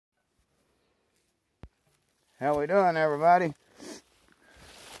How we doing, everybody?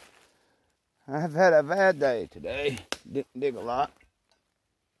 I've had a bad day today. Didn't dig a lot.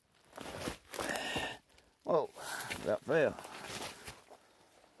 Whoa, about fell.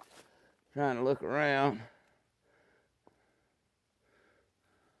 Trying to look around.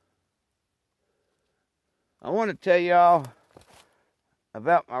 I want to tell y'all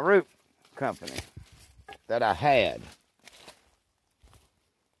about my root company that I had.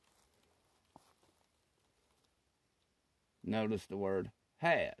 Notice the word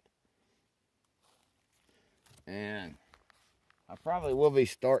had. And I probably will be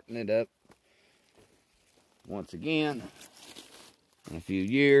starting it up once again in a few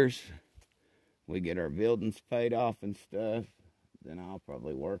years. We get our buildings paid off and stuff. Then I'll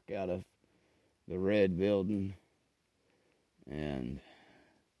probably work out of the red building and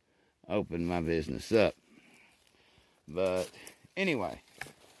open my business up. But anyway,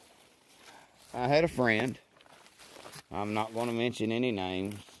 I had a friend. I'm not going to mention any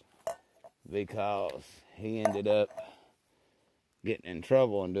names because he ended up getting in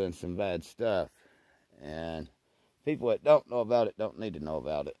trouble and doing some bad stuff. And people that don't know about it don't need to know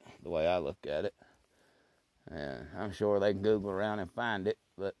about it, the way I look at it. And I'm sure they can Google around and find it.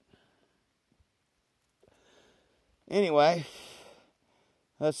 But anyway,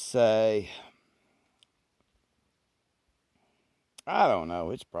 let's say, I don't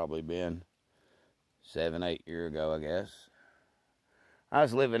know, it's probably been 7-8 years ago, I guess. I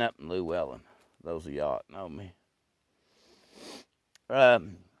was living up in Llewellyn. Those of y'all that know me.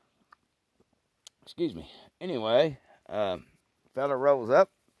 Excuse me. Anyway, fella rolls up.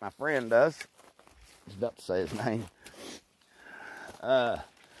 My friend does. I was about to say his name. My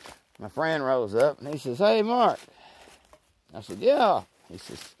friend rolls up and he says, "Hey, Mark." I said, "Yeah." He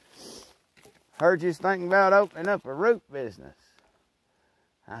says, "Heard you was thinking about opening up a root business."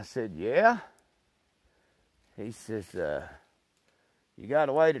 I said, "Yeah." He says, "You got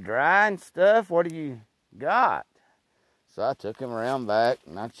a way to dry and stuff? What do you got?" So I took him around back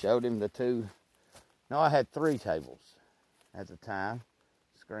and I showed him the two. No, I had 3 tables at the time,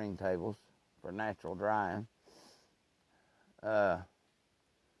 screen tables for natural drying. I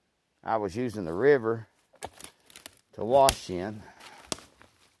was using the river to wash in.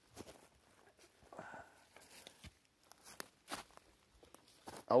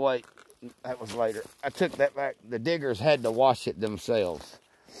 Oh wait, that was later. I took that back. The diggers had to wash it themselves.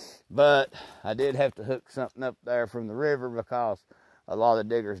 But I did have to hook something up there from the river because a lot of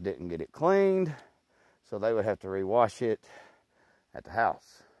the diggers didn't get it cleaned. So they would have to rewash it at the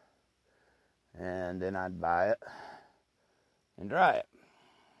house. And then I'd buy it and dry it.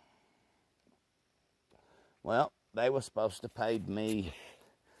 Well, they were supposed to pay me,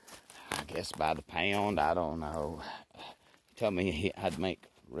 I guess by the pound, I don't know. He told me I'd make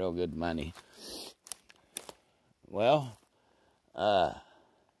real good money. Well,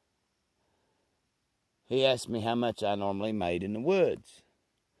 he asked me how much I normally made in the woods.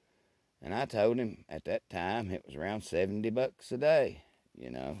 And I told him at that time it was around $70 a day, you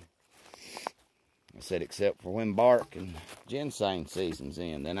know. I said, except for when bark and ginseng season's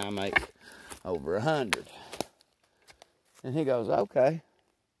in, then I make over 100. And he goes, "Okay."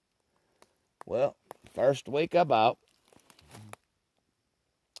 Well, first week I bought,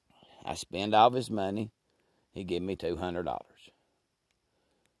 I spend all his money. He give me $200.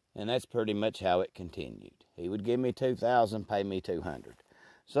 And that's pretty much how it continued. He would give me $2,000, pay me $200.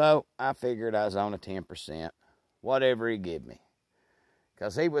 So I figured I was on a 10%, whatever he give me.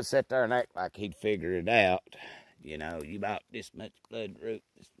 Because he would sit there and act like he'd figure it out. You know, you bought this much bloodroot,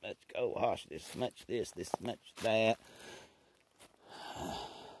 this much cohosh, this much this much that.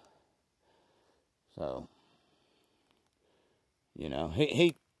 So, you know,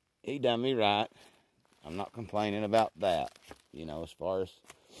 he done me right. I'm not complaining about that. You know, as far as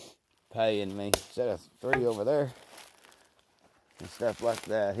paying me, instead of 3 over there and stuff like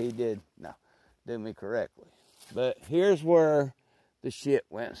that, he did do me correctly. But here's where the shit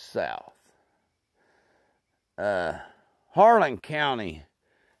went south. Harlan County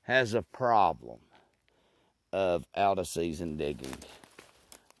has a problem of out-of-season digging.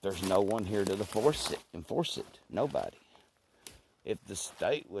 There's no one here to enforce it. Nobody. If the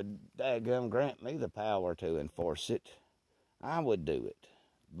state would daggum grant me the power to enforce it, I would do it.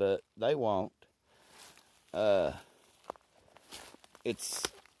 But they won't. It's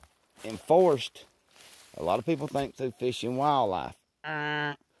enforced. A lot of people think through Fish and Wildlife.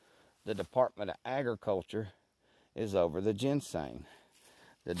 The Department of Agriculture is over the ginseng.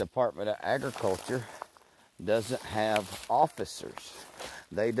 The Department of Agriculture doesn't have officers.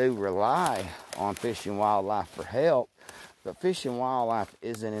 They do rely on Fish and Wildlife for help, but Fish and Wildlife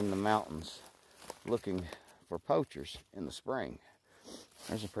isn't in the mountains looking for poachers in the spring.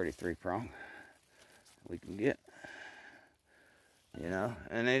 There's a pretty 3-prong we can get, you know,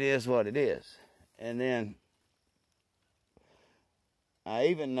 and it is what it is. And then I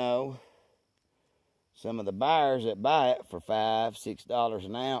even know some of the buyers that buy it for $5, $6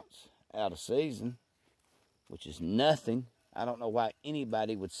 an ounce out of season, which is nothing. I don't know why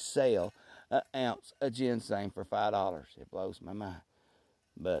anybody would sell an ounce of ginseng for $5. It blows my mind.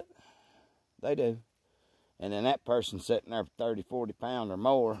 But they do. And then that person's sitting there for 30, 40 pounds or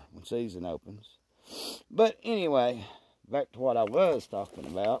more when season opens. But anyway, back to what I was talking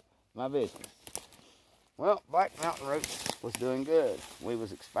about, my business. Well, Black Mountain Roots was doing good. We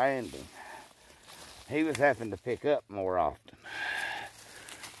was expanding. He was having to pick up more often.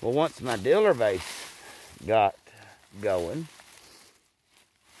 Well, once my dealer base got going,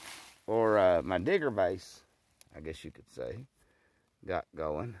 or my digger base, I guess you could say, got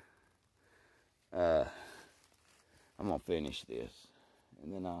going, I'm going to finish this,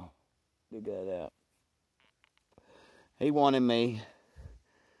 and then I'll dig that out. He wanted me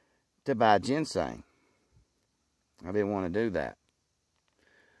to buy ginseng. I didn't want to do that.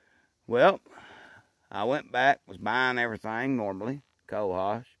 Well, I went back, was buying everything normally,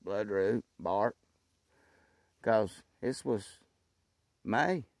 cohosh, bloodroot, bark, because this was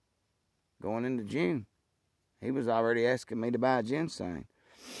May, going into June. He was already asking me to buy ginseng.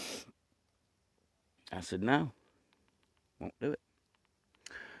 I said, no, won't do it.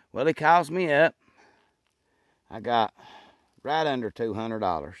 Well, he calls me up. I got right under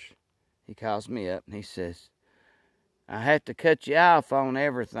 $200. He calls me up and he says, I had to cut you off on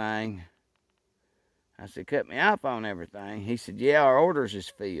everything. I said, cut me off on everything? He said, yeah, our orders is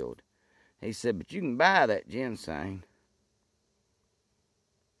filled. He said, but you can buy that ginseng.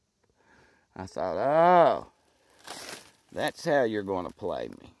 I thought, oh, that's how you're going to play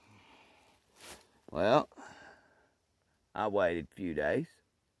me. Well, I waited a few days.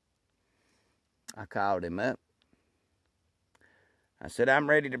 I called him up. I said, I'm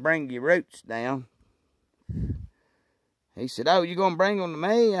ready to bring your roots down. He said, oh, you going to bring them to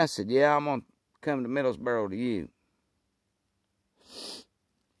me? I said, yeah, I'm going to come to Middlesboro to you.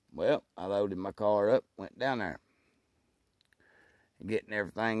 Well, I loaded my car up, went down there. Getting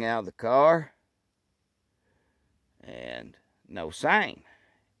everything out of the car. And no sign.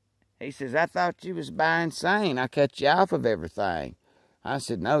 He says, I thought you was buying sane. I cut you off of everything. I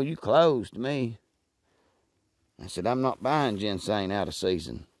said, no, you closed me. I said, I'm not buying ginseng out of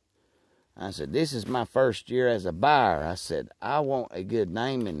season. I said, this is my first year as a buyer. I said, I want a good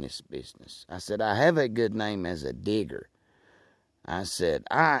name in this business. I said, I have a good name as a digger. I said,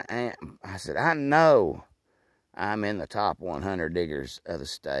 I know I'm in the top 100 diggers of the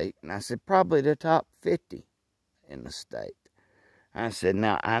state. And I said, probably the top 50 in the state. I said,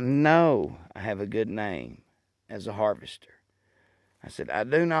 now I know I have a good name as a harvester. I said, I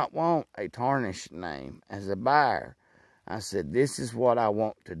do not want a tarnished name as a buyer. I said, this is what I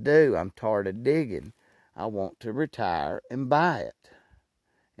want to do. I'm tired of digging. I want to retire and buy it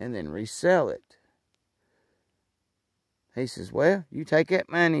and then resell it. He says, well, you take that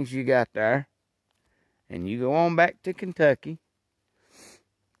money you got there and you go on back to Kentucky.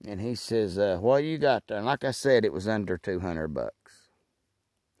 And he says, what you got there? And like I said, it was under $200.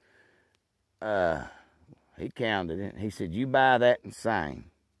 He counted it. He said, you buy that and same.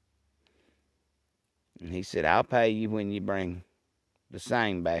 And he said, I'll pay you when you bring the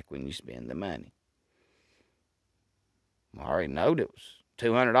same back when you spend the money. I already knowed it was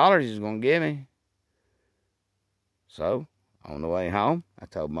 $200 he was going to give me. So, on the way home, I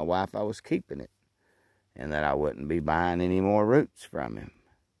told my wife I was keeping it and that I wouldn't be buying any more roots from him.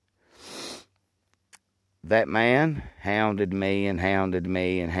 That man hounded me and hounded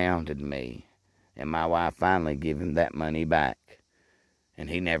me and hounded me. And my wife finally gave him that money back. And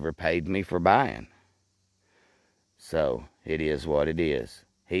he never paid me for buying. So, it is what it is.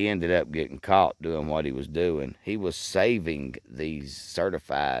 He ended up getting caught doing what he was doing. He was saving these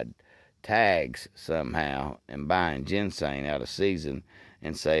certified tags somehow and buying ginseng out of season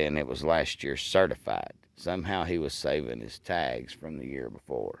and saying it was last year certified. Somehow he was saving his tags from the year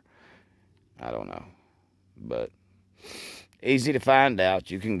before. I don't know. But easy to find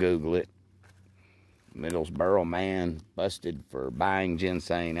out. You can Google it. Middlesboro man busted for buying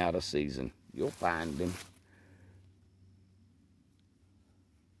ginseng out of season. You'll find him.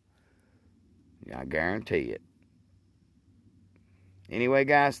 I guarantee it. Anyway,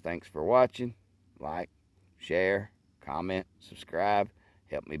 guys, thanks for watching. Like, share, comment, subscribe.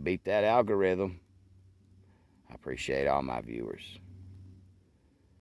 Help me beat that algorithm. I appreciate all my viewers.